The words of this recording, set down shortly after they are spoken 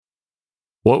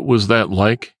What Was That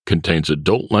Like contains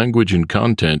adult language and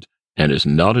content and is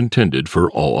not intended for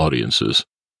all audiences.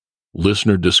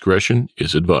 Listener discretion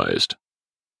is advised.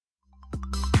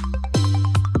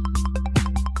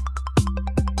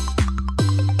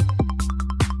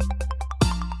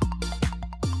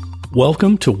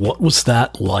 Welcome to What Was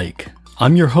That Like?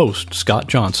 I'm your host, Scott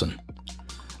Johnson.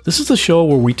 This is the show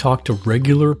where we talk to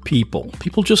regular people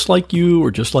just like you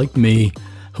or just like me,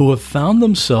 who have found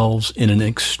themselves in an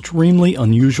extremely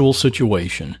unusual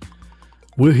situation.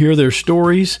 We'll hear their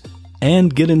stories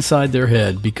and get inside their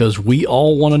head because we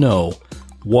all want to know,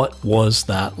 what was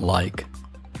that like?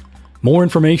 More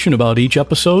information about each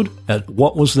episode at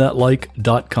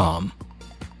whatwasthatlike.com.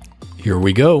 Here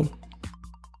we go.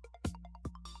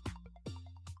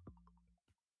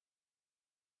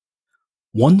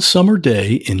 One summer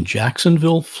day in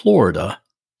Jacksonville, Florida,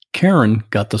 Karen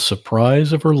got the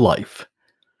surprise of her life.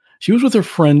 She was with her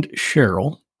friend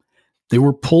Cheryl. They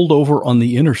were pulled over on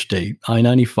the interstate,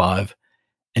 I-95,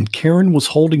 and Karen was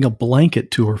holding a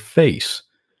blanket to her face.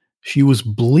 She was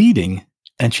bleeding,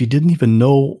 and she didn't even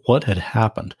know what had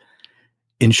happened.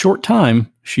 In short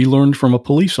time, she learned from a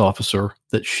police officer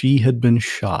that she had been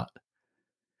shot.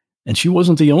 And she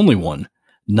wasn't the only one.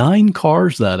 9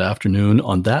 cars that afternoon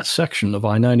on that section of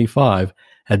I-95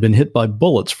 had been hit by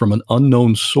bullets from an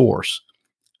unknown source.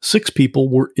 6 people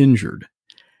were injured.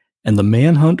 And the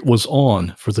manhunt was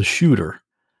on for the shooter,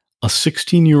 a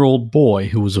 16-year-old boy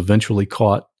who was eventually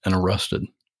caught and arrested.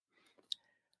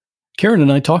 Karen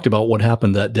and I talked about what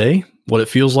happened that day, what it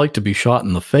feels like to be shot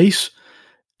in the face,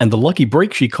 and the lucky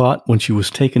break she caught when she was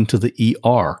taken to the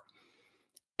ER.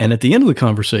 And at the end of the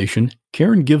conversation,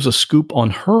 Karen gives a scoop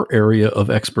on her area of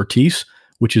expertise,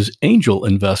 which is angel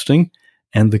investing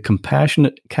and the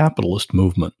compassionate capitalist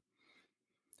movement.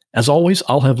 As always,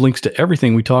 I'll have links to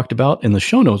everything we talked about in the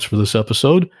show notes for this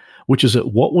episode, which is at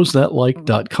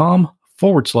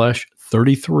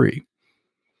whatwasthatlike.com/33.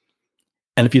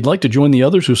 And if you'd like to join the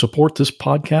others who support this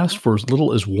podcast for as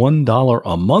little as $1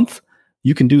 a month,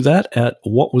 you can do that at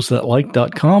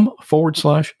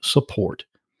whatwasthatlike.com/support.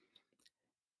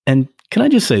 And can I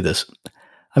just say this?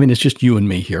 I mean, it's just you and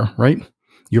me here, right?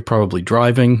 You're probably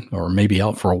driving or maybe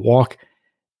out for a walk.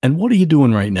 And what are you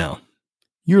doing right now?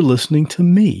 You're listening to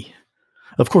me.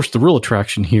 Of course, the real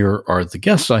attraction here are the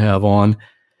guests I have on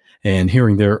and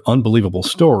hearing their unbelievable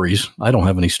stories. I don't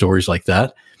have any stories like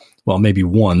that. Well, maybe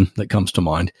one that comes to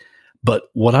mind. But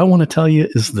what I want to tell you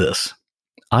is this.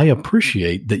 I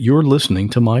appreciate that you're listening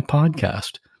to my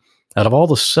podcast. Out of all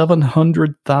the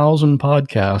 700,000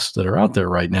 podcasts that are out there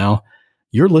right now,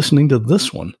 you're listening to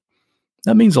this one.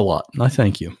 That means a lot, and I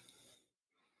thank you.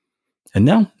 And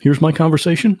now, here's my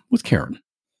conversation with Karen.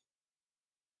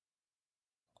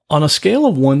 On a scale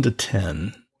of 1 to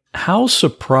 10, how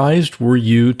surprised were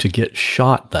you to get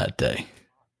shot that day?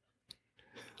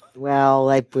 Well,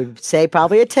 I would say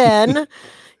probably a 10.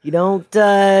 You don't,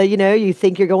 you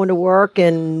think you're going to work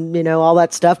and, all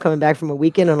that stuff coming back from a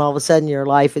weekend, and all of a sudden your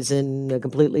life is in a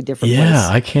completely different place. Yeah,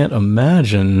 I can't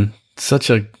imagine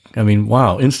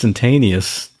wow,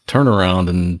 instantaneous turnaround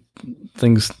and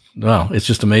things. Wow, it's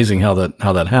just amazing how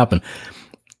that happened.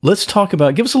 Let's talk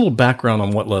about, give us a little background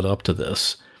on what led up to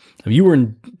this. You were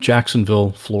in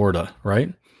Jacksonville, Florida,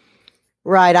 right?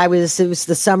 Right. It was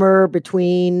the summer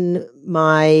between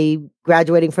my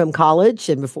graduating from college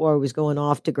and before I was going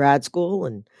off to grad school.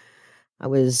 And I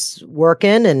was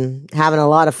working and having a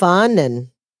lot of fun and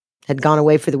had gone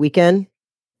away for the weekend.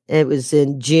 It was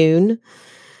in June.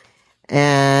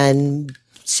 And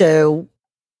so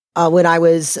when I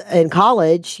was in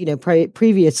college,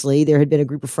 previously there had been a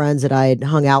group of friends that I had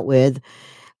hung out with.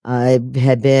 I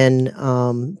had been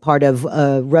part of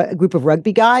a group of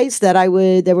rugby guys that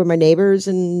were my neighbors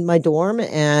in my dorm,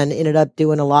 and ended up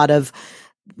doing a lot of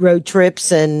road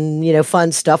trips and,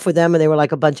 fun stuff with them. And they were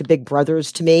like a bunch of big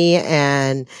brothers to me.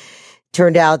 And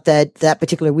turned out that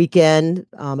particular weekend,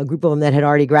 a group of them that had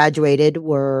already graduated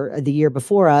were the year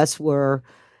before us were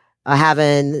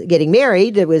getting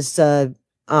married. It was John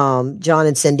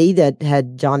and Cindy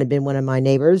John had been one of my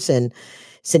neighbors, and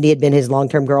Cindy had been his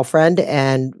long-term girlfriend,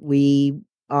 and we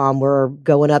were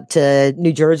going up to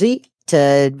New Jersey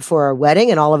for a wedding,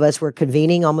 and all of us were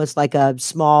convening almost like a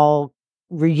small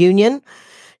reunion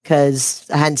because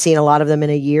I hadn't seen a lot of them in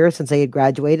a year since they had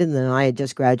graduated, and then I had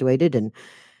just graduated, and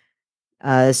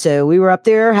so we were up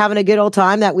there having a good old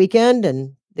time that weekend,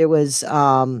 and there was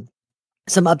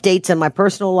some updates in my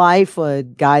personal life. A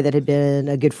guy that had been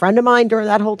a good friend of mine during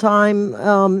that whole time,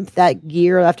 that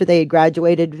year after they had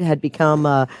graduated, had become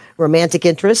a romantic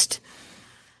interest.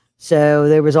 So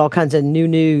there was all kinds of new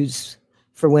news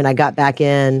for when I got back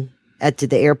to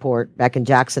the airport back in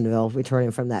Jacksonville,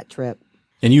 returning from that trip.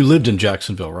 And you lived in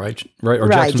Jacksonville, right? Right, or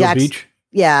Right, Jacksonville Beach?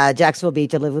 Yeah, Jacksonville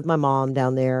Beach. I lived with my mom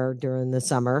down there during the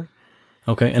summer.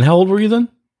 Okay. And how old were you then?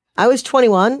 I was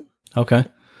 21. Okay.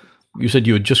 You said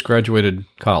you had just graduated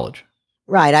college.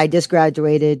 Right. I just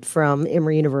graduated from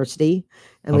Emory University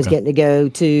and was Okay. getting to go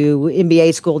to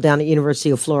MBA school down at University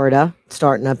of Florida,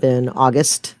 starting up in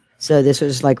August. So this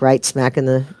was like right smack in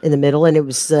the middle, and it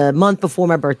was a month before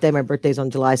my birthday. My birthday's on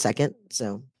July 2nd.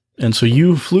 And so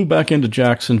you flew back into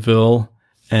Jacksonville,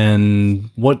 and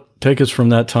take us from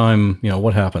that time,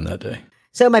 what happened that day?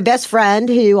 So my best friend,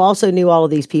 who also knew all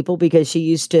of these people because she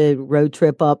used to road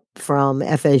trip up from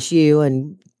FSU,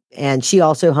 and she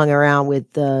also hung around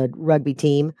with the rugby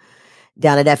team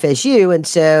down at FSU. And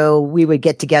so we would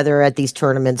get together at these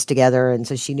tournaments together. And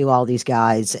so she knew all these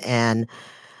guys. And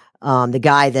the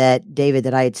guy David,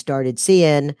 that I had started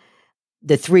seeing,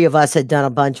 the three of us had done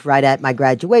a bunch right at my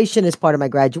graduation as part of my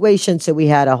graduation. So we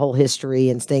had a whole history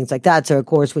and things like that. So of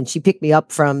course, when she picked me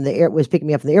up from the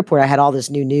airport, I had all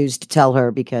this new news to tell her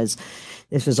because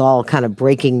this was all kind of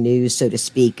breaking news, so to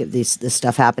speak, of this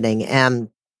stuff happening.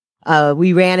 And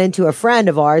we ran into a friend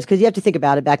of ours because you have to think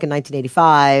about it. Back in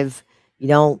 1985,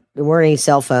 there weren't any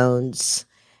cell phones.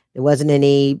 There wasn't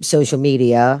any social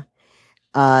media.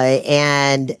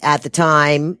 And at the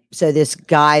time, so this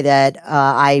guy that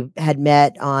I had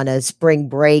met on a spring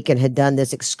break and had done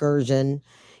this excursion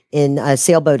in a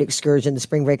sailboat excursion, the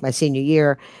spring break my senior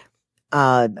year,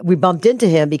 we bumped into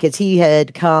him because he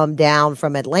had come down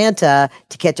from Atlanta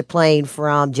to catch a plane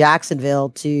from Jacksonville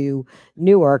to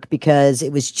Newark because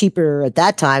it was cheaper at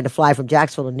that time to fly from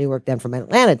Jacksonville to Newark than from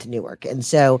Atlanta to Newark. And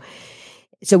so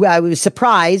I was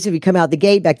surprised if we come out the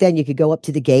gate. Back then, you could go up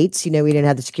to the gates. We didn't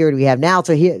have the security we have now.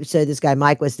 So this guy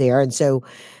Mike was there, and so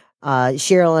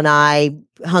Cheryl and I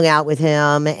hung out with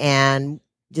him and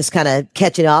just kind of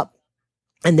catching up.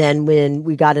 And then when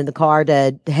we got in the car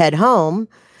to head home,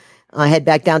 head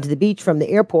back down to the beach from the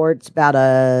airport, it's about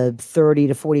a 30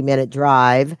 to 40-minute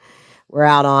drive. We're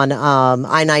out on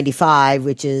I-95,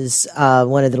 which is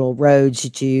one of the little roads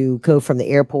that you go from the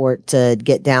airport to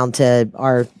get down to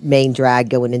our main drag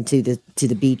going into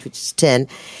the beach, which is 10.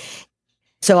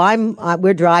 So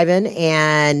we're driving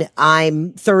and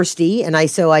I'm thirsty, and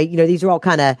these are all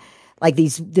kind of like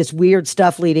this weird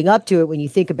stuff leading up to it when you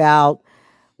think about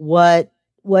what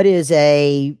is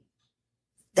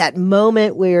that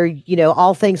moment where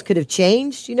all things could have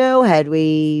changed. Had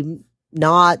we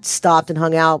not stopped and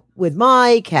hung out with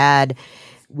Mike, I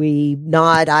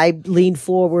leaned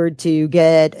forward she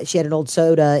had an old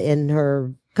soda in her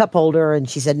cup holder and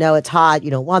she said, "No, it's hot. You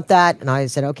don't want that." And I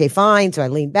said, "Okay, fine." So I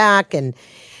leaned back and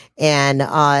then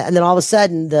all of a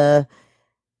sudden the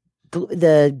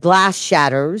glass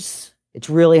shatters. It's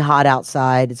really hot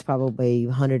outside. It's probably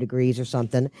 100 degrees or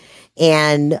something.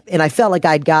 And I felt like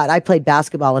I played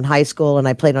basketball in high school and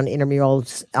I played on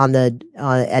intramurals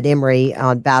at Emory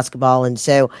on basketball. And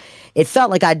so it felt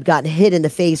like I'd gotten hit in the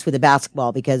face with a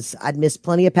basketball because I'd missed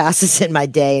plenty of passes in my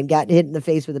day and gotten hit in the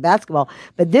face with a basketball.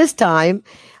 But this time,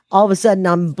 all of a sudden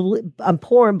I'm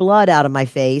pouring blood out of my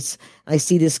face. I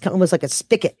see this almost like a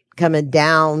spigot coming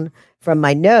down from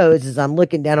my nose as I'm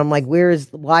looking down. I'm like,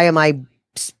 why am I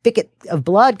spigot of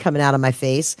blood coming out of my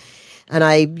face? And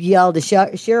I yelled to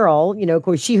Cheryl, of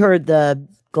course she heard the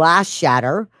glass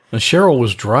shatter. Now, Cheryl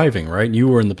was driving, right? And you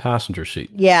were in the passenger seat.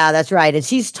 Yeah, that's right. And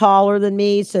she's taller than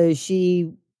me, so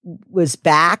she was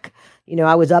back.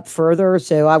 I was up further,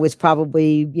 so I was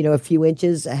probably, a few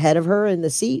inches ahead of her in the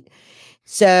seat.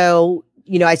 So,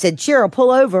 I said, "Cheryl,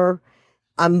 pull over.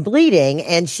 I'm bleeding."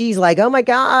 And she's like, "Oh my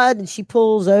God." And she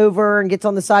pulls over and gets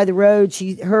on the side of the road.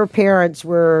 Her parents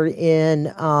were in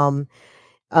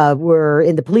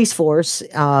the police force,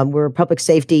 were public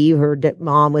safety. Her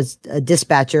mom was a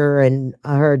dispatcher and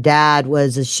her dad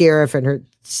was a sheriff, and her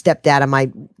stepdad, I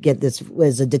might get this,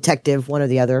 was a detective, one or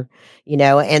the other,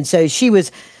 and so she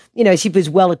was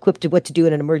well equipped to what to do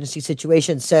in an emergency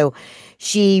situation. So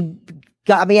she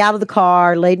got me out of the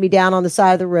car, laid me down on the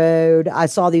side of the road. I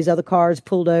saw these other cars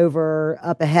pulled over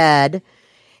up ahead.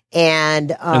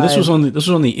 And this was on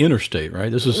the interstate,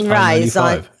 right? This is right, I-95. It's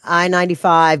on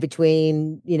I-95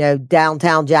 between,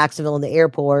 downtown Jacksonville and the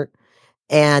airport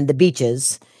and the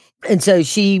beaches. And so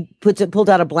she pulled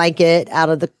out a blanket out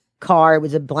of the car. It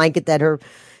was a blanket that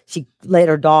she laid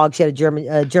her dog. She had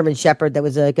a German Shepherd that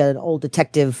was like an old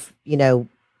detective,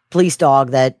 police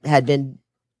dog that had been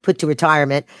put to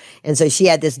retirement. And so she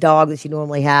had this dog that she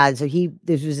normally had. So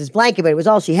this was his blanket, but it was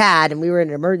all she had. And we were in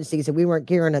an emergency, so we weren't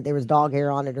caring that there was dog hair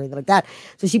on it or anything like that.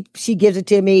 So she gives it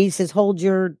to me, says, "Hold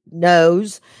your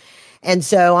nose." And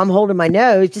so I'm holding my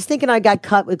nose, just thinking I got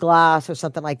cut with glass or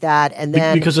something like that. And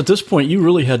then because at this point, you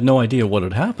really had no idea what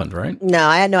had happened, right? no,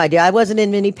 I had no idea. I wasn't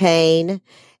in any pain,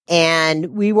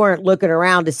 and we weren't looking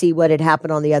around to see what had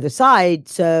happened on the other side.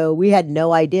 So we had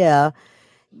no idea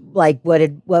like what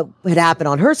had happened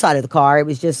on her side of the car. It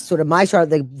was just sort of my side.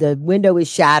 The window is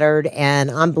shattered and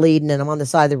I'm bleeding and I'm on the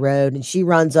side of the road, and she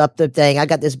runs up the thing. I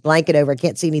got this blanket over. I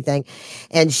can't see anything.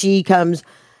 And she comes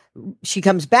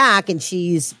back and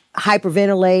she's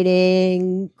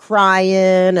hyperventilating,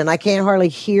 crying, and I can't hardly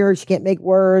hear her. She can't make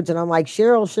words. And I'm like,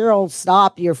 Cheryl,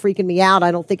 stop. You're freaking me out.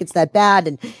 I don't think it's that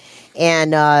bad.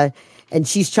 And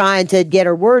she's trying to get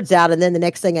her words out. And then the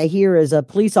next thing I hear is a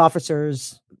police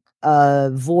officer's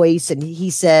voice, and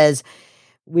he says,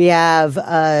 we have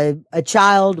a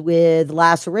child with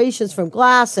lacerations from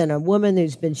glass and a woman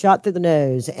who's been shot through the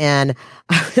nose. And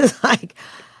I was like,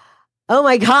 oh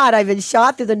my God, I've been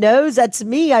shot through the nose. That's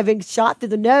me. I've been shot through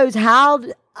the nose.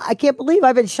 I can't believe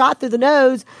I've been shot through the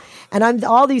nose. And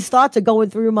all these thoughts are going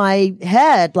through my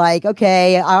head. Like,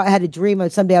 okay, I had a dream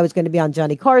of someday I was going to be on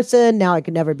Johnny Carson. Now I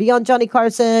could never be on Johnny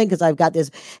Carson because I've got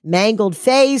this mangled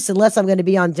face, unless I'm going to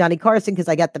be on Johnny Carson because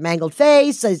I got the mangled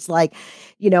face. It's like,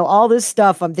 all this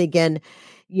stuff. I'm thinking,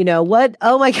 what?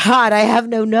 Oh my God, I have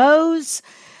no nose.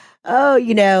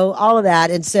 Oh, all of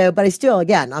that. And so, but I still,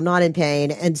 again, I'm not in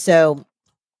pain. And so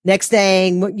next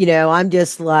thing, I'm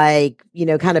just like,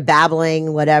 kind of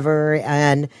babbling, whatever.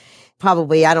 And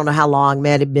probably, I don't know how long,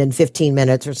 may have been 15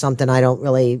 minutes or something. I don't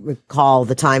really recall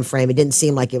the time frame. It didn't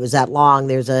seem like it was that long.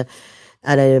 There's an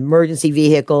emergency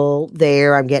vehicle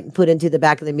there. I'm getting put into the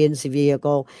back of the emergency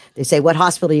vehicle. They say, what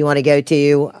hospital do you want to go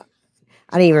to?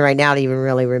 I don't even right now, I don't even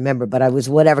really remember, but I was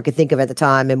whatever I could think of at the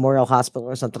time, Memorial Hospital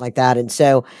or something like that. And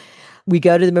so we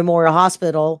go to the Memorial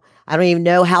Hospital. I don't even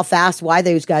know why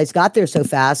those guys got there so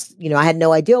fast. I had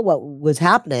no idea what was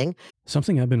happening.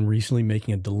 Something I've been recently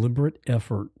making a deliberate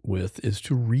effort with is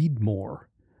to read more.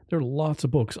 There are lots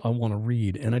of books I want to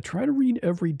read, and I try to read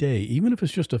every day, even if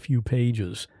it's just a few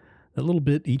pages. That little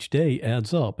bit each day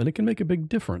adds up, and it can make a big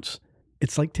difference.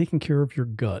 It's like taking care of your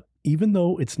gut. Even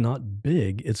though it's not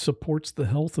big, it supports the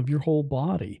health of your whole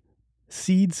body.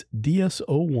 Seed's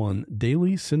DS-01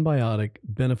 Daily Synbiotic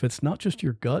benefits not just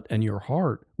your gut and your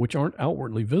heart, which aren't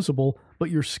outwardly visible,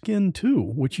 but your skin too,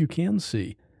 which you can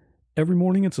see. Every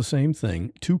morning it's the same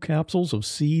thing, 2 capsules of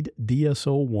Seed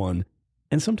DS-01.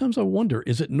 And sometimes I wonder,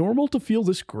 is it normal to feel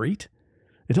this great?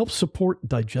 It helps support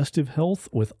digestive health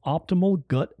with optimal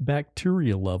gut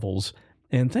bacteria levels.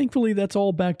 And thankfully that's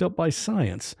all backed up by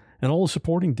science, and all the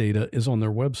supporting data is on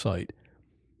their website.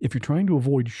 If you're trying to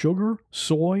avoid sugar,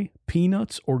 soy,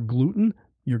 peanuts, or gluten,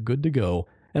 you're good to go.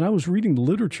 And I was reading the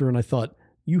literature and I thought,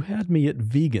 you had me at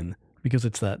vegan, because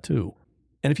it's that too.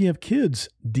 And if you have kids,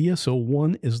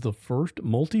 DS-01 is the first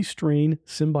multi-strain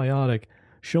symbiotic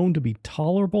shown to be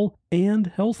tolerable and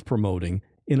health-promoting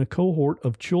in a cohort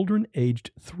of children aged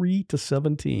 3 to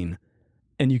 17.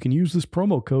 And you can use this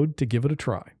promo code to give it a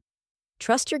try.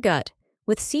 Trust your gut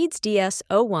with Seed's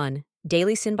DS-01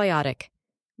 Daily Synbiotic.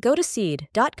 Go to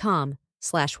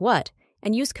seed.com/what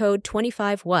and use code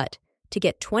 25what to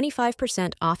get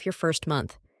 25% off your first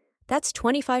month. That's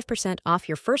 25% off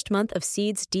your first month of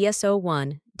Seed's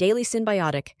DS-01 Daily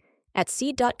Synbiotic at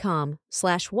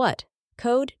seed.com/what,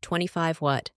 code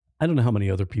 25what. I don't know how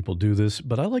many other people do this,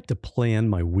 but I like to plan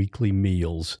my weekly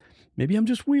meals. Maybe I'm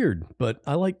just weird, but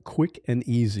I like quick and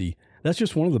easy. That's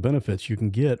just one of the benefits you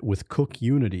can get with Cook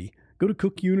Unity. Go to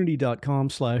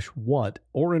cookunity.com/what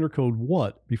or enter code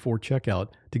WHAT before checkout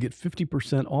to get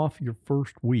 50% off your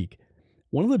first week.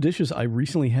 One of the dishes I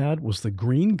recently had was the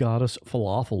Green Goddess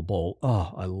Falafel Bowl.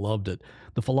 Oh, I loved it.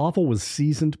 The falafel was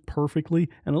seasoned perfectly,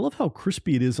 and I love how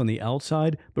crispy it is on the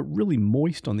outside, but really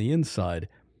moist on the inside.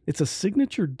 It's a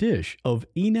signature dish of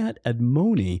Einat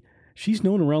Admoni. She's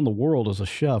known around the world as a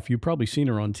chef. You've probably seen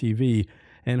her on TV.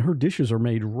 And her dishes are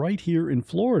made right here in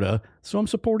Florida, so I'm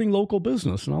supporting local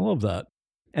business, and I love that.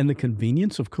 And the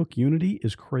convenience of Cook Unity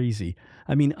is crazy.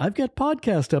 I mean, I've got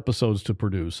podcast episodes to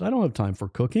produce. I don't have time for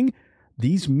cooking.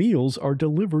 These meals are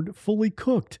delivered fully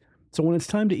cooked. So when it's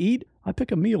time to eat, I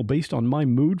pick a meal based on my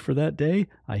mood for that day,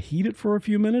 I heat it for a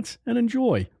few minutes, and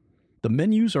enjoy. The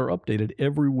menus are updated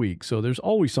every week, so there's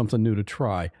always something new to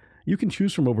try. You can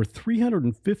choose from over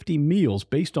 350 meals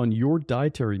based on your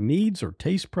dietary needs or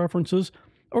taste preferences,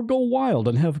 or go wild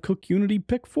and have Cook Unity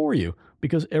pick for you,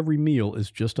 because every meal is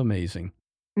just amazing.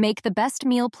 Make the best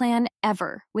meal plan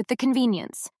ever with the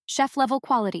convenience, chef-level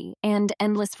quality, and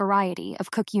endless variety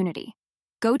of Cook Unity.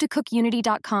 Go to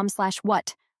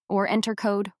cookunity.com/what or enter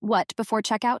code WHAT before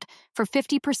checkout for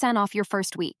 50% off your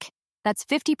first week. That's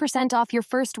 50% off your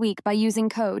first week by using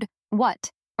code WHAT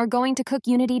or going to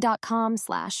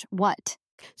cookunity.com/what.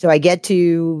 So I get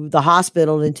to the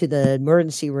hospital, into the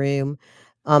emergency room.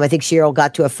 I think Cheryl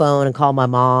got to a phone and called my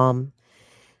mom.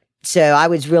 So I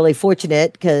was really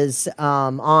fortunate because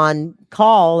on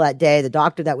call that day, the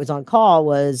doctor that was on call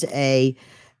was a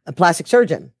plastic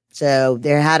surgeon. So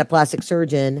they had a plastic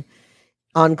surgeon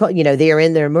on call. They are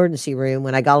in their emergency room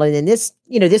when I got in. And this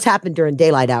happened during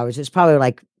daylight hours. It was probably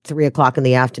like 3 o'clock in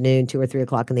the afternoon, 2 or 3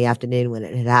 o'clock in the afternoon when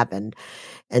it had happened.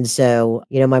 And so,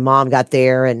 my mom got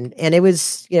there and it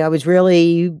was, I was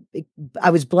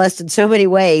blessed in so many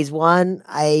ways. One,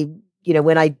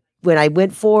 when I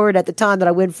went forward at the time that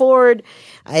I went forward,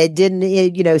 I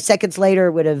didn't, seconds later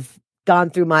it would have gone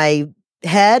through my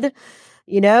head,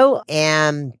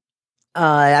 and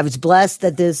I was blessed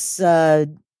that this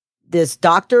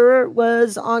doctor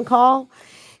was on call.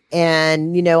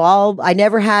 And, I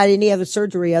never had any other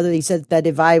surgery other than he said that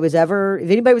if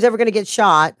anybody was ever going to get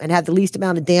shot and have the least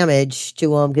amount of damage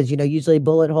to them, because, usually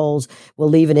bullet holes will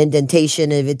leave an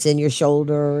indentation if it's in your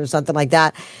shoulder or something like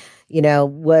that,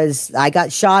 I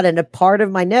got shot in a part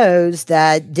of my nose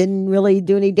that didn't really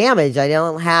do any damage. I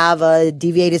don't have a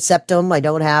deviated septum. I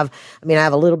have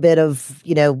a little bit of,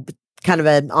 kind of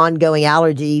an ongoing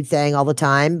allergy thing all the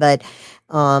time, but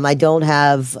I don't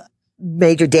have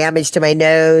major damage to my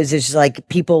nose. It's just like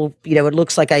people, it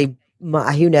looks like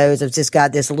who knows, I've just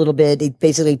got this a little bit. He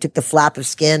basically took the flap of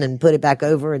skin and put it back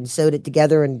over and sewed it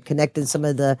together and connected some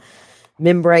of the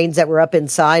membranes that were up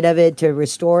inside of it to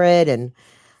restore it. And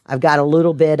I've got a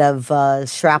little bit of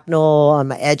shrapnel on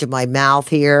the edge of my mouth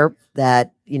here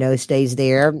that, stays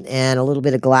there, and a little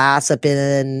bit of glass up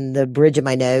in the bridge of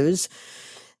my nose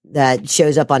that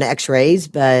shows up on x-rays.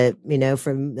 But,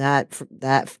 from that, for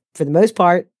the most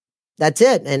part, that's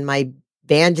it. And my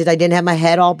bandage, I didn't have my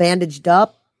head all bandaged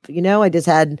up. I just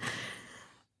had,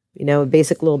 a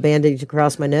basic little bandage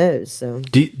across my nose. So,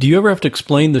 do you ever have to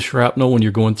explain the shrapnel when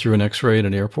you're going through an x-ray at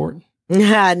an airport?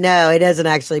 No, it doesn't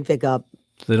actually pick up.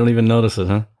 They don't even notice it,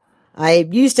 huh? I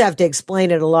used to have to explain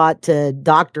it a lot to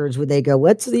doctors when they go,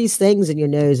 "What's these things in your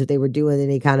nose?" If they were doing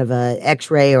any kind of a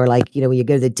x-ray, or like, when you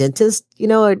go to the dentist,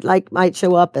 it like might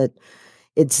show up at,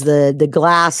 it's the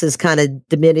glass is kind of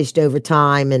diminished over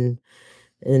time, and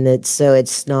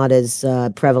it's not as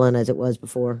prevalent as it was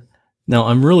before. Now,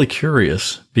 I'm really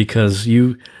curious because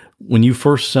when you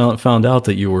first found out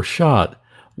that you were shot,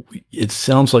 it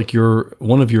sounds like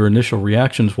one of your initial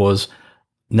reactions was,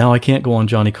 "Now I can't go on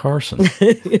Johnny Carson."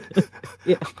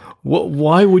 Yeah.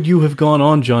 Why would you have gone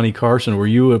on Johnny Carson? Were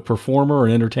you a performer,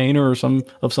 an entertainer, or some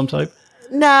type?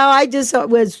 No, I just I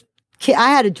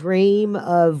had a dream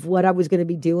of what I was going to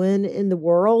be doing in the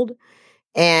world.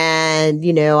 And,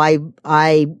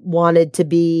 I wanted to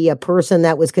be a person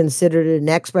that was considered an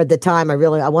expert at the time. I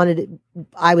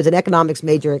was an economics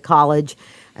major at college.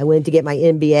 I went to get my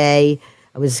MBA.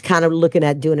 I was kind of looking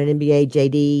at doing an MBA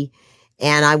JD.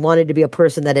 And I wanted to be a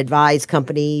person that advised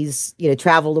companies,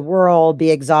 travel the world, be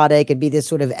exotic, and be this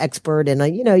sort of expert.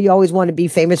 And, you always want to be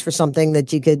famous for something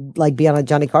that you could like be on a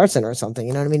Johnny Carson or something.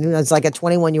 You know what I mean? It's like a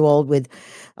 21-year-old with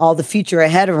all the future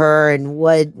ahead of her and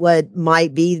what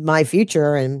might be my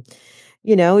future. And,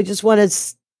 just wanted,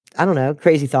 I don't know,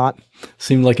 crazy thought.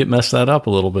 Seemed like it messed that up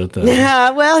a little bit then. Yeah,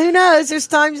 well, who knows? There's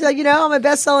times that, I'm a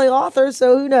best-selling author,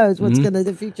 so who knows what's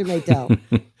the future may tell.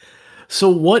 So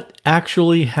what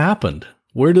actually happened?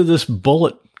 Where did this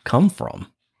bullet come from?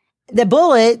 The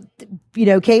bullet,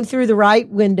 came through the right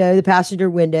window, the passenger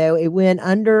window. It went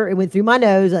through my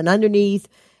nose and underneath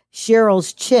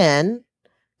Cheryl's chin,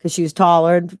 because she was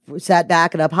taller and sat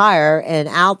back and up higher, and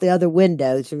out the other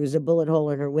window. So there was a bullet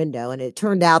hole in her window. And it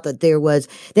turned out that they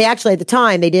actually, at the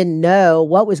time, they didn't know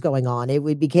what was going on.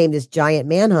 It became this giant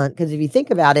manhunt, because if you think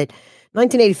about it,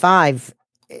 1985,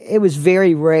 it was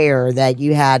very rare that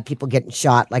you had people getting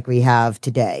shot like we have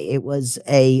today. It was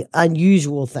a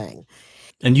unusual thing.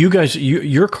 And you guys,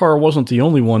 your car wasn't the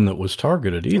only one that was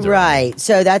targeted either. Right.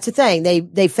 So that's the thing.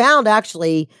 They found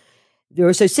actually, there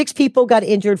were 6 people got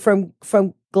injured from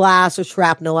glass or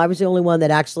shrapnel. I was the only one that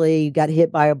actually got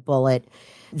hit by a bullet.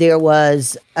 There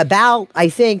was about, I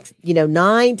think,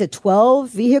 9 to 12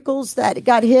 vehicles that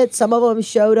got hit. Some of them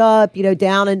showed up,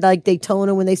 down in like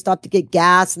Daytona when they stopped to get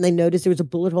gas and they noticed there was a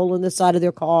bullet hole in the side of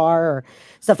their car or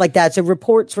stuff like that. So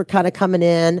reports were kind of coming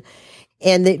in.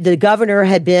 And the governor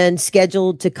had been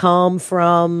scheduled to come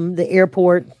from the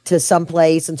airport to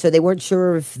someplace. And so they weren't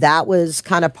sure if that was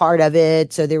kind of part of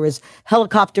it. So there was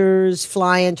helicopters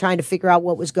flying, trying to figure out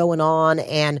what was going on.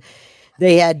 And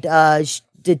they had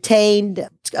detained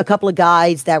a couple of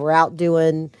guys that were out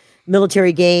doing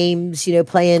military games,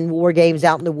 playing war games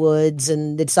out in the woods,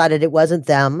 and they decided it wasn't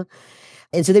them.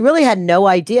 And so they really had no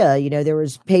idea. There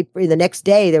was paper the next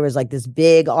day. There was like this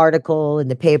big article in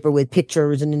the paper with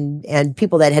pictures and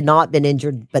people that had not been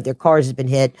injured, but their cars had been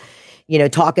hit,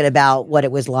 talking about what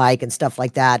it was like and stuff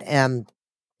like that. And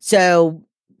so,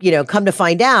 come to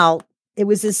find out, it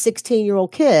was this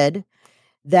 16-year-old kid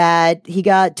that he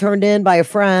got turned in by a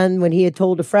friend when he had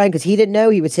told a friend, because he didn't know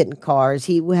he was hitting cars.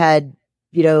 He had,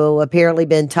 apparently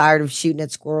been tired of shooting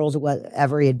at squirrels or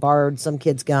whatever. He had borrowed some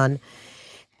kid's gun,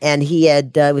 and he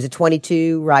had, it was a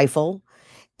 .22 rifle,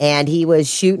 and he was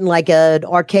shooting like an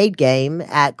arcade game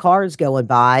at cars going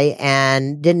by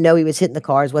and didn't know he was hitting the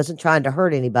cars, wasn't trying to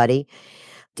hurt anybody.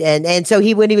 And so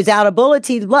when he was out of bullets,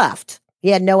 he left. He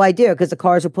had no idea because the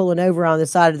cars were pulling over on the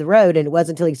side of the road, and it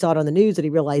wasn't until he saw it on the news that he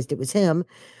realized it was him.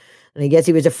 And I guess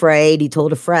he was afraid. He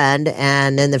told a friend,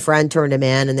 and then the friend turned him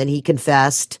in, and then he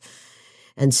confessed.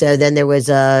 And so then there was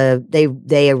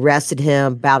they arrested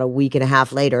him about a week and a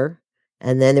half later.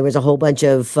 And then there was a whole bunch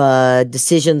of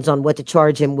decisions on what to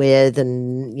charge him with,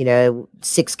 and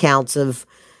 6 counts of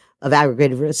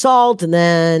aggravated assault. And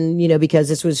then, because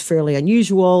this was fairly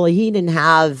unusual, he didn't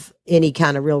have any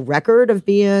kind of real record of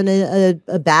being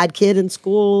a bad kid in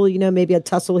school, maybe a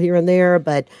tussle here and there,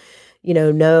 but,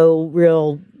 no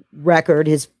real record.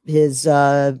 His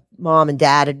mom and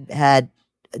dad had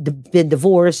been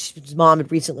divorced. His mom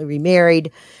had recently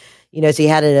remarried, so he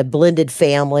had a blended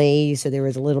family. So there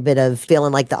was a little bit of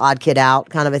feeling like the odd kid out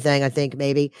kind of a thing, I think,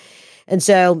 maybe. And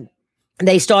so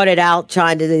they started out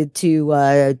trying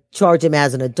to charge him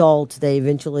as an adult. They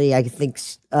eventually, I think,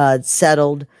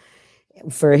 settled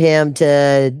for him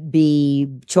to be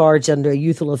charged under a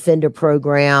youthful offender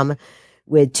program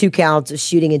with 2 counts of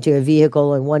shooting into a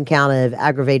vehicle and 1 count of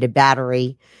aggravated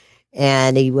battery.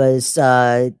 And he was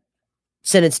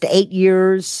sentenced to 8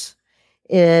 years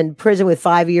in prison with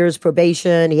 5 years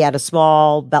probation. He had a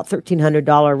small, about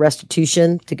 $1,300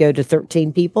 restitution to go to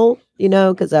 13 people,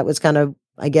 because that was kind of,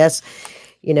 I guess,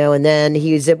 and then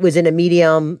he was in a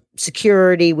medium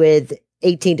security with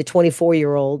 18 to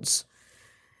 24-year-olds.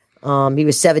 He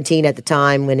was 17 at the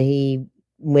time when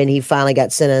he finally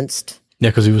got sentenced. Yeah,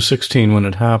 because he was 16 when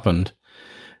it happened.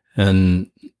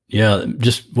 And yeah,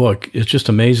 just look, it's just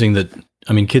amazing that,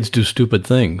 kids do stupid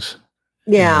things.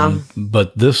 Yeah.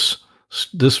 But this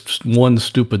one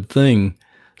stupid thing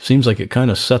seems like it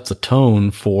kind of set the tone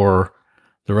for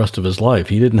the rest of his life.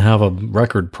 He didn't have a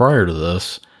record prior to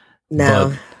this. No.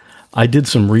 But I did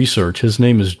some research. His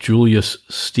name is Julius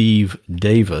Steve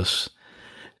Davis.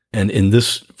 And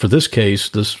for this case,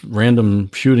 this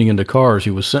random shooting into cars,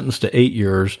 he was sentenced to 8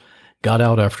 years, got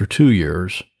out after 2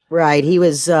 years. Right. He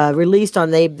was released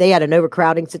on, they had an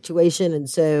overcrowding situation. And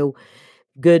so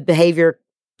good behavior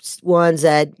ones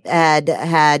that had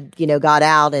got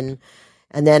out. And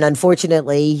then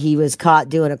unfortunately he was caught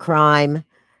doing a crime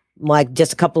like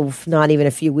just not even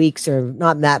a few weeks or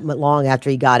not that long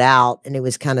after he got out. And it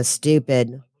was kind of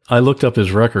stupid. I looked up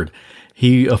his record.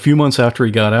 A few months after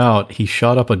he got out, he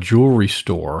shot up a jewelry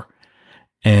store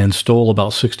and stole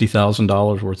about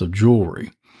 $60,000 worth of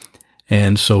jewelry.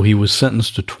 And so he was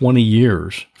sentenced to 20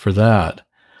 years for that,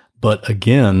 but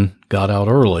again, got out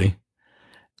early.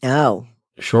 Oh.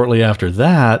 Shortly after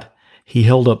that, he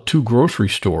held up 2 grocery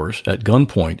stores at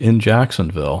gunpoint in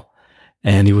Jacksonville,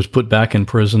 and he was put back in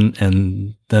prison.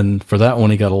 And then for that one,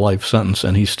 he got a life sentence,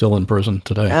 and he's still in prison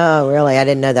today. Oh, really? I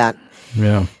didn't know that.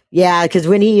 Yeah. Yeah, because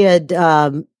when he had,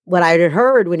 what I had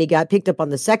heard when he got picked up on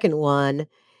the second one,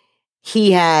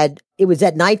 it was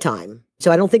at nighttime.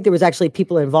 So I don't think there was actually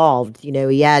people involved. He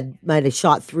might have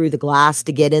shot through the glass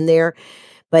to get in there,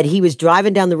 but he was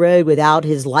driving down the road without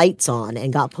his lights on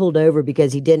and got pulled over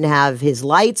because he didn't have his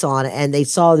lights on, and they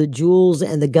saw the jewels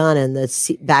and the gun in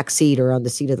the back seat or on the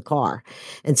seat of the car.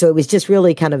 And so it was just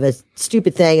really kind of a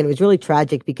stupid thing. And it was really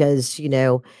tragic because,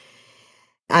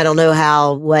 I don't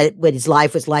know what his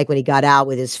life was like when he got out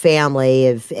with his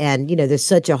family. There's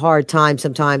such a hard time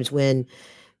sometimes when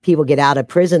people get out of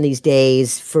prison these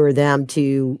days for them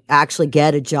to actually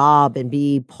get a job and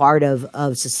be part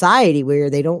of society, where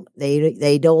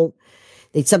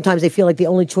sometimes they feel like the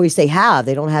only choice they have.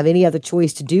 They don't have any other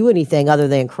choice to do anything other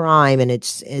than crime. And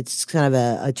it's kind of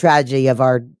a tragedy of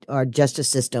our justice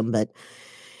system. But,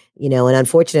 and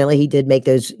unfortunately he did make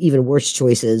those even worse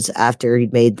choices after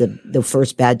he'd made the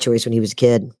first bad choice when he was a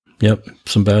kid. Yep.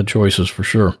 Some bad choices for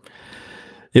sure.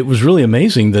 It was really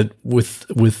amazing that with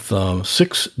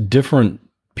 6 different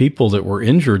people that were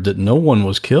injured, that no one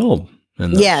was killed.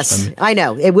 Yes, I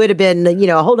know. It would have been,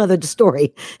 a whole other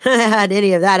story had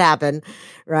any of that happen,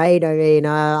 right?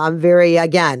 I'm very,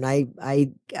 again, I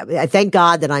thank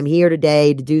God that I'm here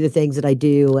today to do the things that I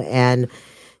do and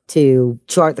to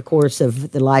chart the course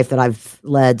of the life that I've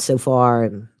led so far.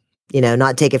 And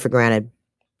not take it for granted.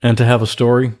 And to have a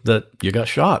story that you got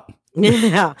shot.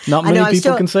 Yeah. Not many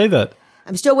people can say that.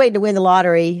 I'm still waiting to win the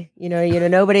lottery.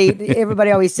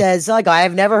 Everybody always says, like, I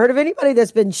have never heard of anybody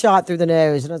that's been shot through the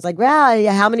nose. And I was like,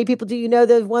 well, how many people do you know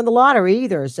that have won the lottery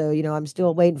either? So, I'm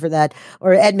still waiting for that.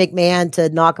 Or Ed McMahon to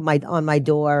knock on my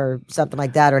door or something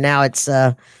like that. Or now it's,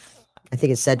 I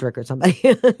think it's Cedric or somebody.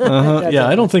 Yeah,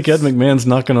 I don't think Ed McMahon's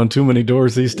knocking on too many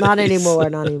doors these days. Not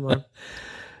anymore.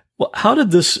 Well, how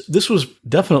did this was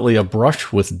definitely a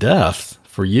brush with death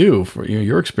for you,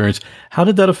 your experience. How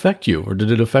did that affect you? Or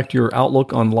did it affect your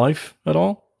outlook on life at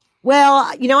all? Well,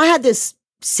 I had this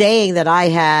saying that I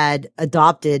had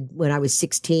adopted when I was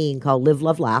 16 called Live,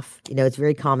 Love, Laugh. It's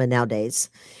very common nowadays.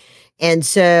 And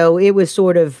so it was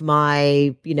sort of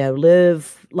my,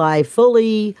 live life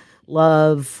fully,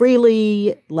 love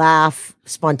freely, laugh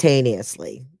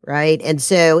spontaneously, right? And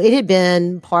so it had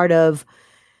been part of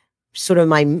sort of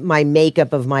my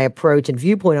makeup of my approach and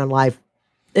viewpoint on life.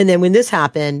 And then when this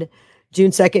happened,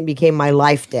 June 2nd became my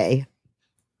life day.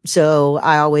 So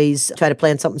I always try to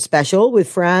plan something special with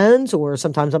friends, or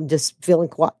sometimes I'm just feeling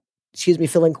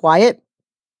quiet,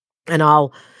 and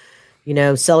I'll,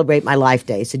 celebrate my life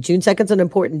day. So June 2nd is an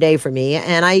important day for me.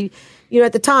 And I,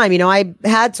 at the time, I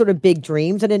had sort of big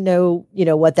dreams. I didn't know,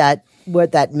 what that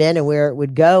meant and where it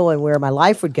would go and where my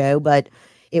life would go. But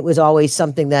it was always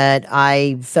something that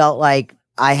I felt like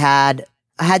I had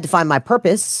to find my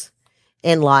purpose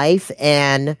in life.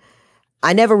 And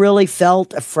I never really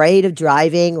felt afraid of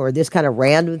driving, or this kind of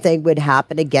random thing would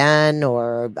happen again,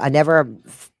 or I never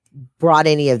brought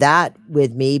any of that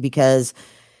with me because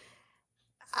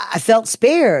I felt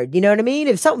spared. You know what I mean?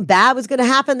 If something bad was going to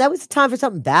happen, that was the time for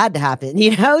something bad to happen,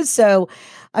 So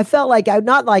I felt like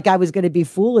not like I was going to be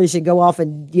foolish and go off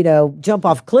and, jump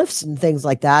off cliffs and things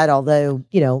like that. Although,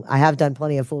 I have done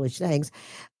plenty of foolish things,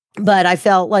 but I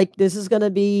felt like there's going to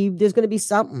be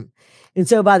something. And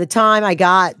so by the time I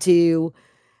got to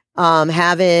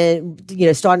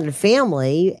starting a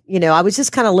family, I was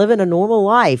just kind of living a normal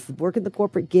life, working the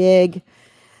corporate gig,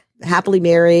 happily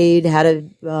married,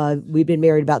 we'd been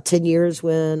married about 10 years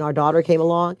when our daughter came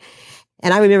along.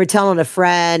 And I remember telling a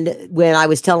friend when I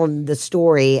was telling the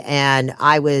story, and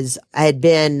I'd left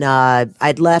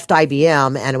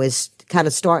IBM and I was kind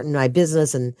of starting my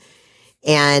business, and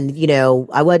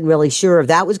I wasn't really sure if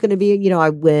that was going to be,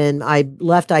 when I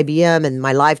left IBM and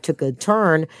my life took a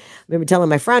turn, I remember telling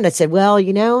my friend, I said, well, I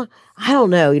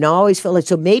don't know, I always felt like,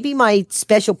 so maybe my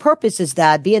special purpose is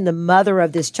that being the mother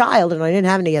of this child, and I didn't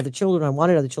have any other children. I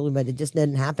wanted other children, but it just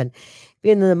didn't happen.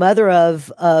 Being the mother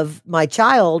of my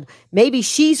child, maybe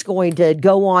she's going to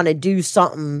go on and do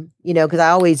something,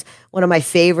 because one of my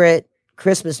favorite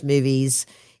Christmas movies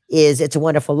is It's a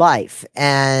Wonderful Life.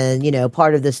 And,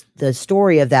 part of the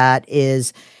story of that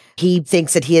is he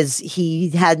thinks that he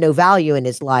had no value in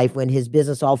his life when his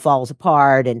business all falls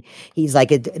apart. And he's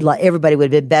like, everybody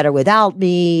would have been better without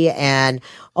me and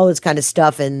all this kind of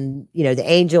stuff. And, the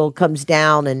angel comes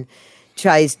down and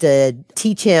tries to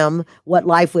teach him what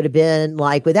life would have been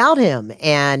like without him.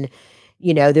 And,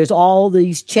 there's all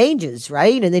these changes,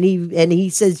 right? And then he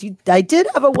says, I did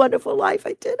have a wonderful life.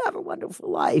 And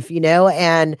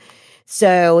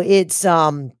so it's,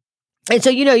 and so,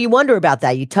 you wonder about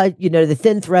that. You touch, the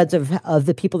thin threads of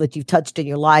the people that you've touched in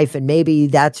your life. And maybe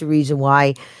that's the reason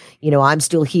why, I'm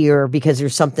still here, because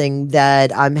there's something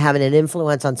that I'm having an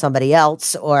influence on somebody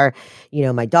else, or,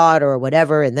 my daughter or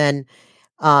whatever. And then,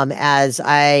 as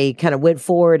I kind of went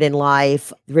forward in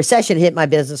life, the recession hit my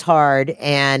business hard,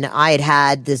 and I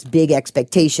had this big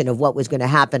expectation of what was going to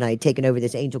happen. I had taken over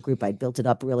this angel group. I'd built it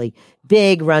up really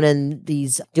big, doing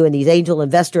these angel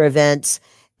investor events,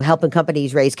 helping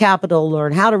companies raise capital,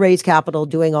 learn how to raise capital,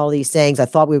 doing all these things. I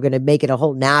thought we were going to make it a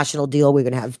whole national deal. We were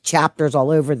going to have chapters all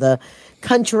over the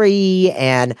country,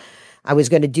 and I was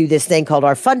going to do this thing called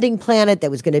our Funding Planet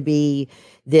that was going to be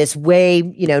this way,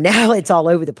 now it's all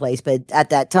over the place. But at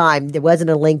that time, there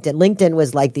wasn't a LinkedIn. LinkedIn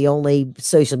was like the only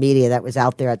social media that was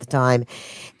out there at the time.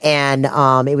 And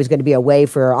it was going to be a way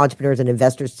for entrepreneurs and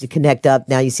investors to connect up.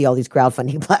 Now you see all these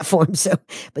crowdfunding platforms.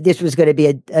 But this was going to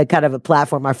be a kind of a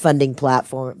platform, our Funding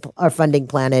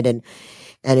Planet. And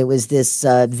it was this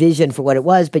vision for what it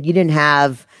was, but you didn't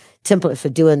have template for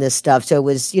doing this stuff. So it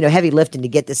was, heavy lifting to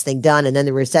get this thing done. And then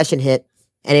the recession hit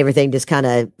and everything just kind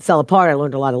of fell apart. I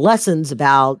learned a lot of lessons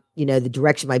about, the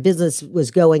direction my business was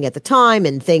going at the time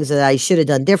and things that I should have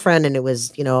done different. And it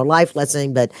was, a life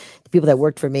lesson, but the people that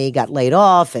worked for me got laid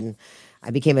off, and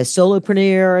I became a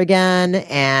solopreneur again,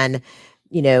 and,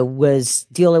 was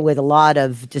dealing with a lot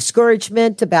of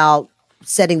discouragement about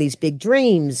setting these big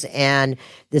dreams and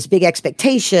this big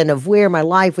expectation of where my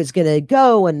life was going to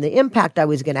go and the impact I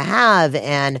was going to have.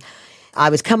 And I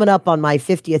was coming up on my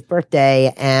 50th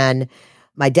birthday, and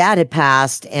my dad had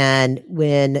passed. And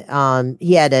when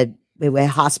he had a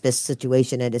hospice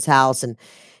situation at his house, and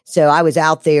so I was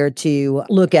out there to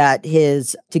look at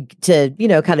his, to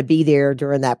kind of be there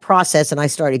during that process. And I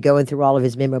started going through all of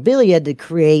his memorabilia to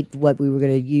create what we were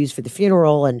going to use for the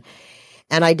funeral. And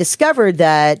I discovered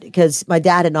that because my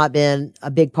dad had not been a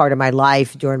big part of my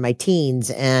life during my teens,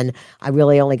 and I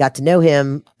really only got to know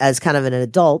him as kind of an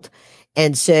adult.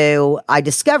 And so I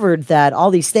discovered that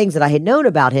all these things that I had known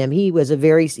about him, he was an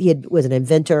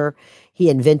inventor. He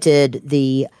invented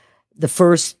the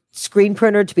first screen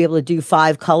printer to be able to do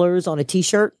 5 colors on a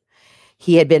t-shirt.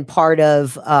 He had been part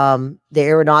of the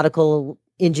aeronautical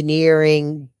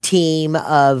engineering team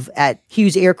at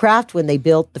Hughes Aircraft when they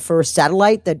built the first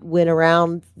satellite that went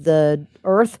around the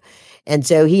Earth. And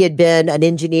so he had been an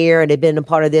engineer and had been a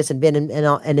part of this and been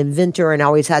an inventor and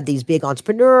always had these big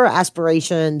entrepreneur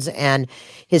aspirations. And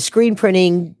his screen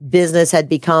printing business had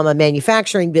become a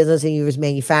manufacturing business, and he was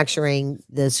manufacturing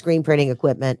the screen printing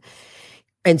equipment.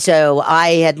 And so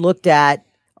I had looked at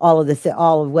all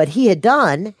of what he had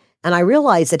done, and I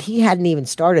realized that he hadn't even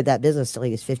started that business till he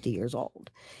was 50 years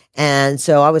old. And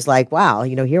so I was like, wow,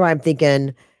 here I'm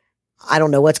thinking, I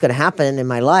don't know what's going to happen in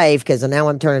my life because now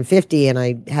I'm turning 50 and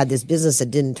I had this business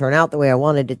that didn't turn out the way I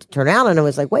wanted it to turn out. And I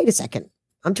was like, wait a second,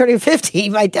 I'm turning 50.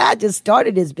 My dad just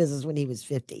started his business when he was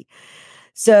 50.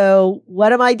 So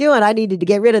what am I doing? I needed to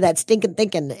get rid of that stinking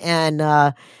thinking.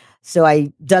 And so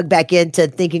I dug back into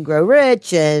Think and Grow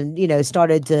Rich and,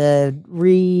 started to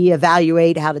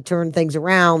reevaluate how to turn things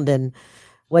around and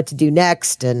what to do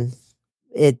next. And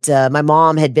my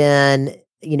mom had been,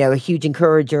 a huge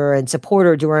encourager and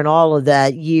supporter during all of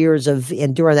that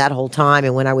and during that whole time.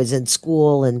 And when I was in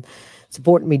school and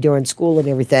supporting me during school and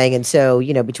everything. And so,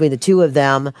 between the two of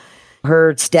them,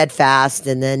 her steadfast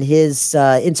and then his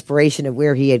inspiration of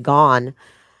where he had gone,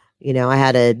 I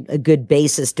had a good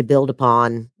basis to build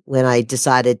upon when I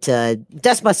decided to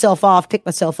dust myself off, pick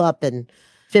myself up, and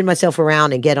spin myself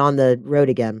around and get on the road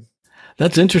again.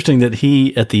 That's interesting that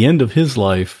he, at the end of his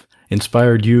life,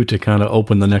 inspired you to kind of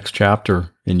open the next chapter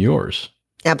in yours.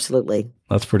 Absolutely.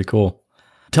 That's pretty cool.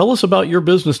 Tell us about your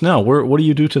business now. What do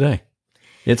you do today?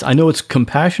 I know it's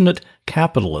Compassionate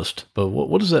Capitalist, but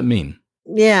what does that mean?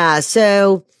 Yeah.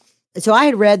 So I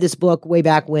had read this book way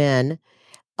back when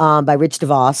by Rich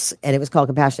DeVos, and it was called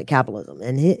Compassionate Capitalism.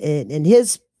 And in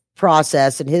his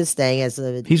process and his thing as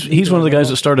he's one of the guys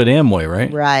that started Amway,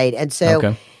 right? Right. And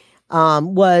so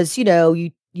was,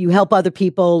 you help other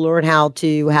people learn how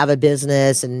to have a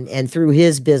business, and through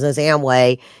his business,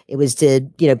 Amway, it was to,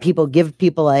 give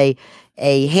people a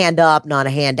hand up, not a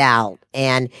handout.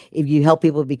 And if you help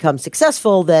people become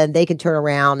successful, then they can turn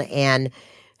around and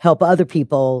help other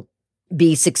people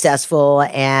be successful.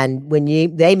 And when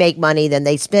they make money, then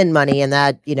they spend money, and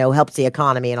that, helps the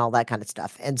economy and all that kind of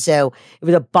stuff. And so it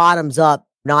was a bottoms up,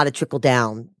 not a trickle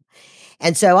down.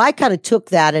 And so I kind of took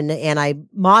that and I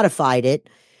modified it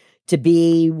to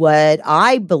be what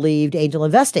I believed angel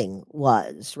investing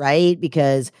was, right?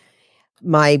 Because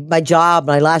my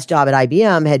last job at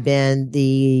IBM had been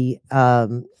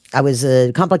I was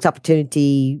a complex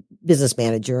opportunity business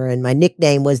manager, and my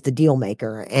nickname was the deal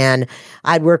maker. And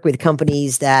I'd work with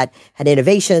companies that had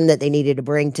innovation that they needed to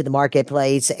bring to the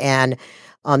marketplace, and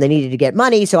they needed to get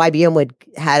money. So IBM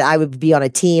I would be on a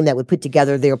team that would put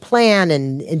together their plan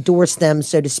and endorse them,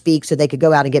 so to speak, so they could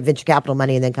go out and get venture capital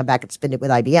money and then come back and spend it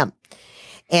with IBM.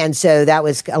 And so that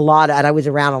was and I was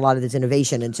around a lot of this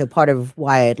innovation. And so part of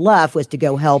why I had left was to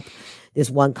go help this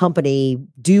one company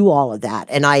do all of that.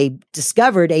 And I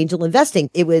discovered angel investing.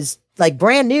 It was like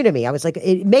brand new to me. I was like,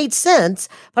 it made sense,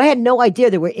 but I had no idea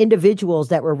there were individuals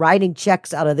that were writing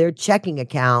checks out of their checking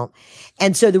account.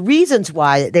 And so the reasons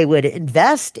why they would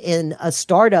invest in a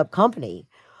startup company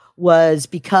was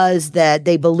because that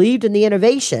they believed in the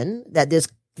innovation that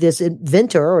this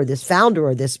inventor or this founder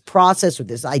or this process or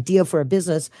this idea for a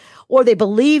business, or they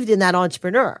believed in that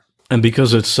entrepreneur. And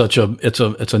because it's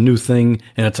a new thing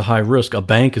and it's a high risk, a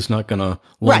bank is not going to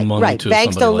loan money to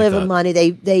Banks don't live in money.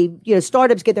 They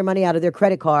startups get their money out of their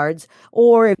credit cards,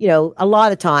 or a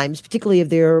lot of times, particularly if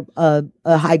they're a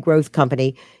high growth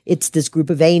company, it's this group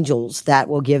of angels that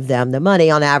will give them the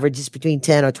money. On average, it's between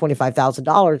 $10,000 or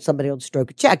 $25,000. Somebody will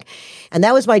stroke a check, and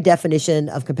that was my definition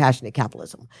of compassionate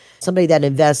capitalism: somebody that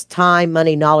invests time,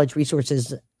 money, knowledge,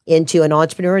 resources into an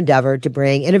entrepreneur endeavor to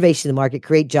bring innovation to the market,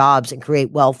 create jobs, and create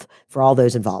wealth for all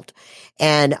those involved.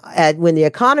 And when the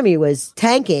economy was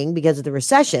tanking because of the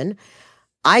recession,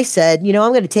 I said, I'm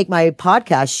going to take my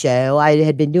podcast show. I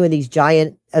had been doing these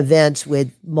giant events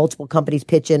with multiple companies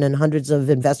pitching and hundreds of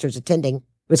investors attending. It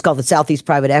was called the Southeast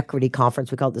Private Equity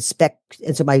Conference. We called it the SPEC.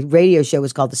 And so my radio show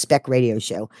was called the SPEC Radio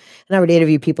Show. And I would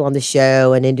interview people on the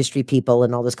show and industry people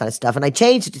and all this kind of stuff. And I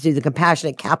changed it to the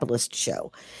Compassionate Capitalist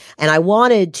Show. And I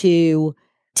wanted to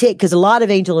because a lot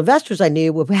of angel investors I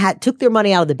knew took their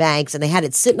money out of the banks and they had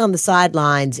it sitting on the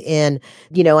sidelines and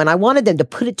I wanted them to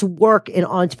put it to work in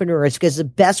entrepreneurs, because the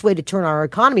best way to turn our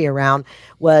economy around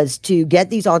was to get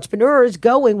these entrepreneurs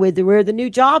going with where the new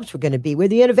jobs were going to be, where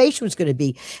the innovation was going to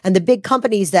be. And the big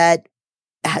companies that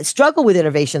struggle with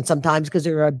innovation sometimes because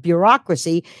they're a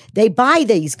bureaucracy, they buy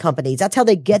these companies. That's how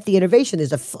they get the innovation.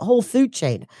 There's a whole food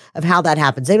chain of how that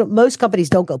happens. Most companies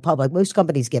don't go public. Most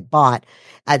companies get bought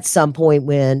at some point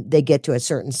when they get to a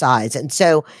certain size. And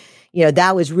so,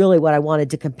 that was really what I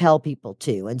wanted to compel people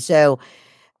to. And so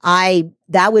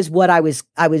that was what I was,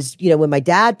 when my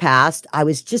dad passed, I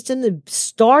was just in the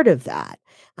start of that.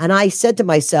 And I said to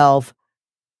myself,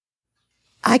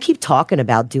 I keep talking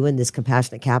about doing this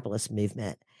compassionate capitalist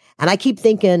movement. And I keep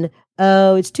thinking,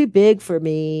 oh, it's too big for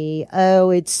me. Oh,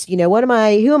 it's, who am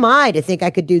I to think I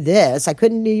could do this? I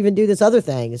couldn't even do this other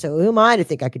thing. So who am I to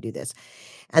think I could do this?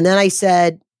 And then I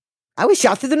said, I was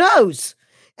shot through the nose.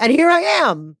 And here I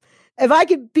am. If I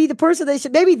could be the person they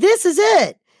said, maybe this is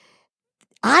it.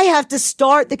 I have to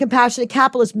start the compassionate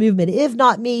capitalist movement. If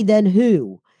not me, then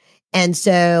who? And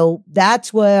so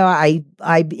that's where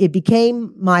it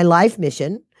became my life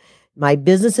mission, my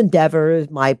business endeavor.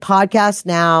 My podcast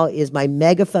now is my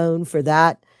megaphone for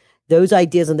those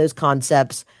ideas and those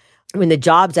concepts. When the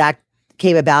Jobs Act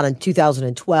came about in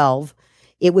 2012,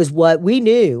 it was what we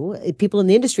knew, people in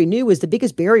the industry knew, was the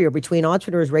biggest barrier between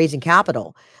entrepreneurs raising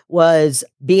capital was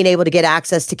being able to get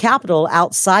access to capital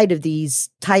outside of these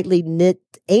tightly knit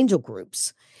angel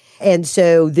groups. And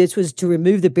so this was to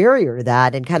remove the barrier to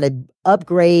that and kind of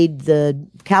upgrade the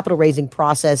capital raising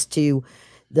process to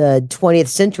the 20th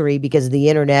century because of the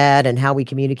internet and how we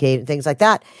communicate and things like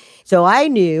that. So I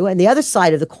knew, and the other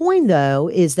side of the coin, though,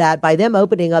 is that by them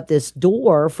opening up this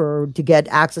door to get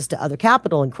access to other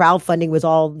capital, and crowdfunding was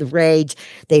all the rage,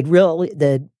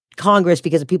 the Congress,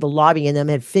 because of people lobbying them,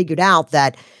 had figured out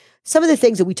that some of the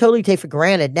things that we totally take for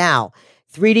granted now,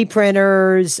 3D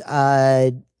printers,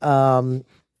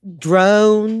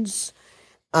 drones,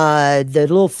 the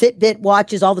little Fitbit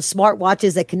watches, all the smart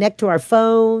watches that connect to our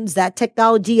phones, that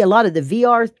technology, a lot of the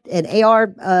VR and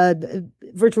AR,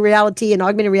 virtual reality and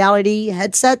augmented reality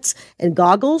headsets and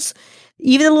goggles,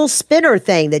 even the little spinner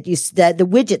thing that the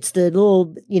widgets, the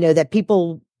little, that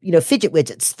people, fidget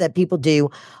widgets that people do,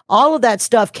 all of that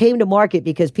stuff came to market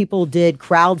because people did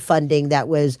crowdfunding that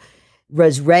was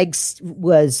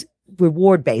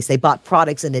reward-based. They bought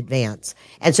products in advance.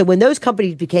 And so when those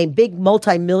companies became big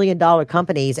multi-million-dollar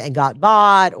companies and got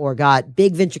bought or got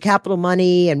big venture capital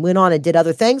money and went on and did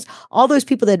other things, all those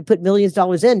people that had put millions of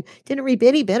dollars in didn't reap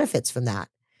any benefits from that.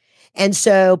 And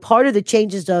so part of the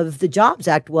changes of the Jobs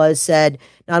Act said,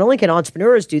 not only can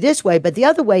entrepreneurs do this way, but the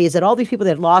other way is that all these people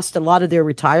that lost a lot of their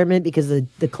retirement because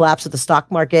of the collapse of the stock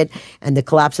market and the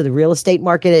collapse of the real estate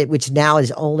market, which now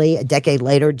is only a decade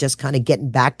later, just kind of getting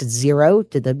back to zero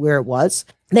to where it was.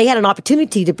 They had an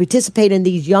opportunity to participate in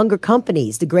these younger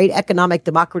companies, the great economic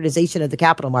democratization of the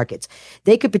capital markets.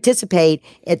 They could participate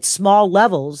at small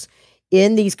levels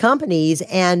in these companies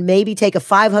and maybe take a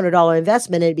 $500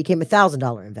 investment and it became a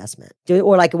 $1,000 investment.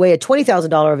 Or like a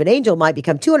 $20,000 of an angel might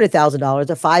become $200,000,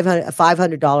 a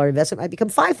 $500 investment might become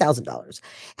 $5,000.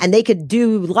 And they could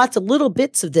do lots of little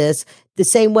bits of this the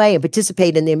same way and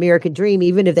participate in the American dream.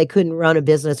 Even if they couldn't run a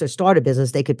business or start a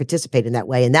business, they could participate in that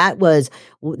way. And that was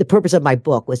the purpose of my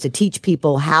book, was to teach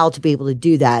people how to be able to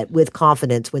do that with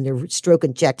confidence when they're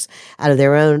stroking checks out of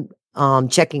their own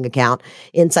checking account.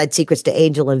 Inside Secrets to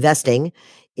Angel Investing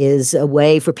is a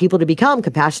way for people to become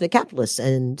compassionate capitalists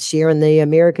and share in the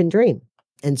American dream.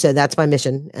 And so that's my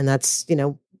mission. And that's,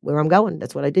 where I'm going.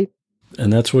 That's what I do.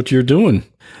 And that's what you're doing.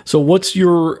 So what's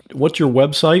your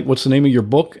website? What's the name of your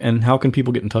book? And how can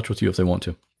people get in touch with you if they want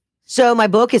to? So my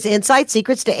book is Inside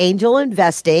Secrets to Angel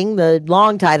Investing. The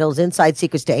long title is Inside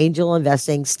Secrets to Angel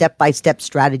Investing, Step-by-Step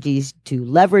Strategies to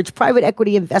Leverage Private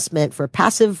Equity Investment for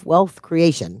Passive Wealth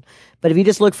Creation. But if you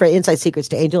just look for Inside Secrets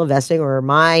to Angel Investing or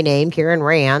my name, Karen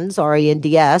Rands,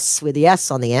 R-E-N-D-S, with the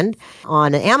S on the end,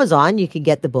 on Amazon, you can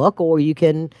get the book, or you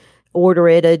can order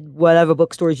it at whatever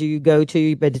bookstores you go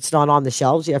to, but it's not on the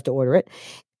shelves. You have to order it.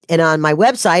 And on my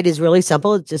website is really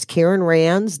simple. It's just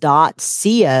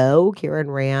KarenRands.co,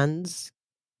 Karen Rands,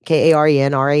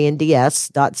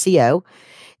 KarenRands.co.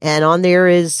 And on there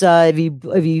is, if you do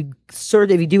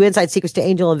InsideSecrets to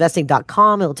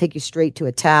AngelInvesting.com, it'll take you straight to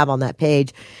a tab on that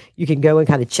page. You can go and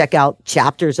kind of check out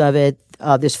chapters of it.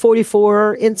 There's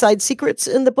 44 inside secrets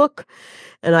in the book,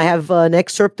 and I have an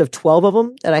excerpt of 12 of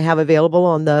them that I have available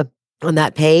on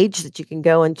that page that you can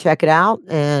go and check it out.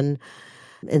 And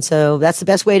so that's the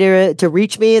best way to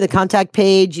reach me. The contact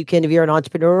page, you can, if you're an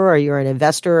entrepreneur or you're an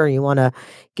investor or you want to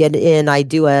get in, I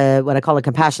do what I call a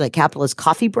Compassionate Capitalist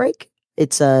coffee break.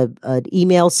 It's an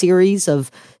email series of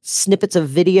snippets of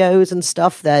videos and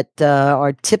stuff that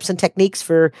are tips and techniques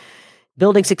for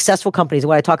building successful companies.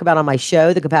 What I talk about on my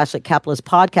show, the Compassionate Capitalist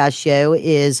podcast show,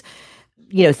 is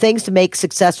things to make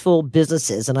successful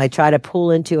businesses. And I try to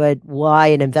pull into it why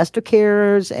an investor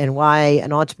cares and why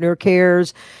an entrepreneur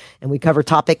cares. And we cover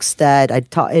topics that I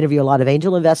interview a lot of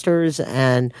angel investors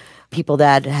and people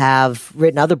that have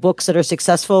written other books that are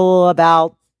successful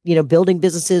about, building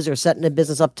businesses or setting a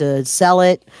business up to sell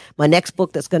it. My next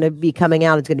book that's going to be coming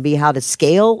out is going to be how to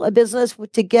scale a business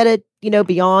to get it,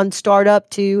 beyond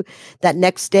startup to that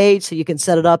next stage so you can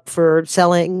set it up for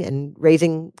selling and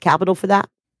raising capital for that.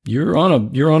 You're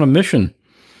on a mission.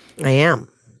 I am.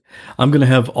 I'm going to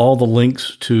have all the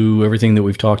links to everything that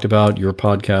we've talked about, your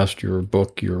podcast, your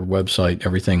book, your website,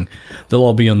 everything. They'll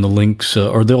all be on the links,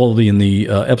 or they'll all be in the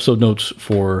episode notes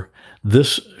for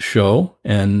this show,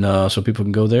 and so people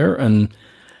can go there. And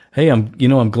hey,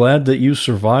 I'm glad that you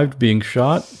survived being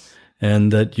shot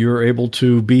and that you're able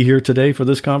to be here today for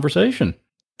this conversation.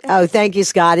 Oh, thank you,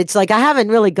 Scott. It's like I haven't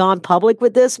really gone public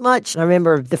with this much. I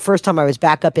remember the first time I was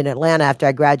back up in Atlanta after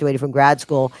I graduated from grad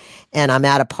school, and I'm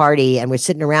at a party and we're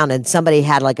sitting around and somebody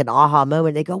had like an aha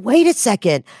moment. They go, "Wait a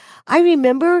second. I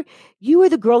remember you were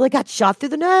the girl that got shot through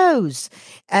the nose."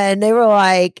 And they were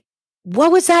like,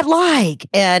 "What was that like?"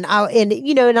 And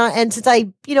since I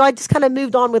just kind of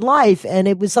moved on with life, and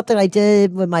it was something I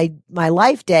did with my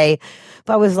life day.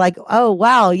 But I was like, "Oh,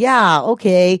 wow. Yeah.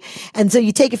 Okay." And so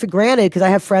you take it for granted because I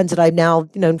have friends that I've now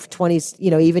known for 20,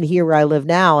 even here where I live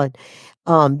now, and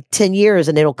 10 years,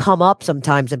 and it'll come up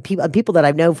sometimes. And people that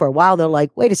I've known for a while, they're like,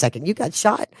 "Wait a second, you got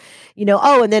shot?"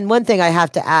 Oh, and then one thing I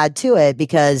have to add to it,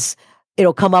 because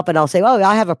it'll come up and I'll say, "Oh,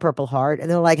 I have a Purple Heart." And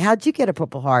they're like, "How'd you get a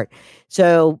Purple Heart?"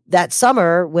 So that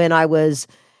summer when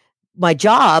my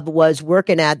job was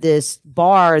working at this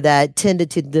bar that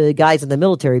tended to the guys in the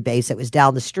military base that was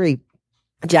down the street.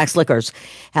 Jack's Liquors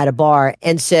had a bar.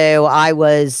 And so I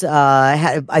was,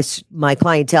 my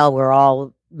clientele were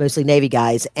all mostly Navy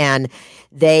guys. And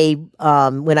they,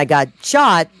 when I got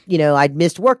shot, I'd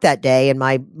missed work that day. And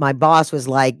my boss was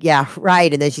like, "Yeah,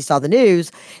 right." And then she saw the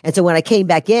news. And so when I came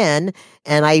back in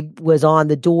and I was on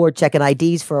the door checking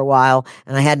IDs for a while,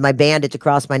 and I had my bandage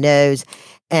across my nose,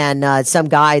 and some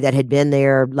guy that had been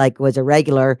there, was a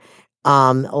regular,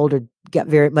 older, got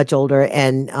very much older,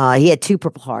 and he had 2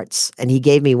 Purple Hearts, and he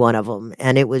gave me one of them,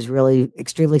 and it was really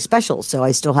extremely special. So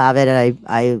I still have it, and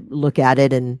I look at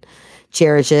it and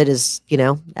cherish it as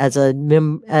a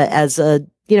memento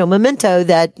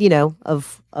that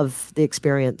of the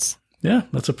experience. Yeah,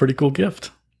 that's a pretty cool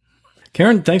gift.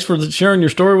 Karen, thanks for sharing your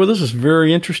story with us. It's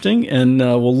very interesting, and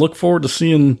we'll look forward to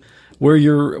seeing where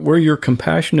your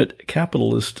compassionate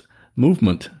capitalist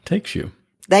movement takes you.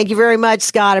 Thank you very much,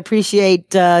 Scott. I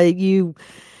appreciate you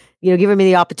giving me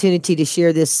the opportunity to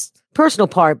share this personal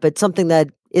part, but something that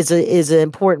is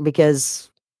important because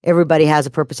everybody has a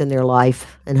purpose in their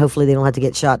life, and hopefully they don't have to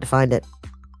get shot to find it.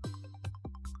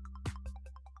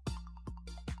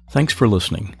 Thanks for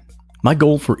listening. My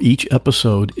goal for each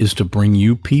episode is to bring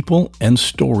you people and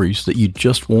stories that you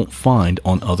just won't find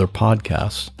on other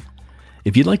podcasts.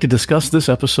 If you'd like to discuss this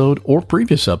episode or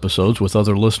previous episodes with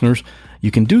other listeners, you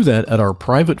can do that at our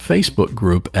private Facebook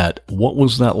group at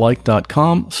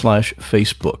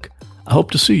whatwasthatlike.com/Facebook. I hope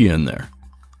to see you in there.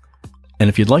 And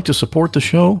if you'd like to support the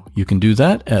show, you can do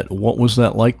that at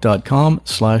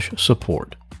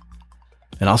whatwasthatlike.com/support.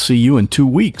 And I'll see you in 2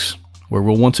 weeks, where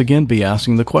we'll once again be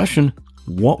asking the question,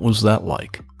 what was that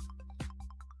like?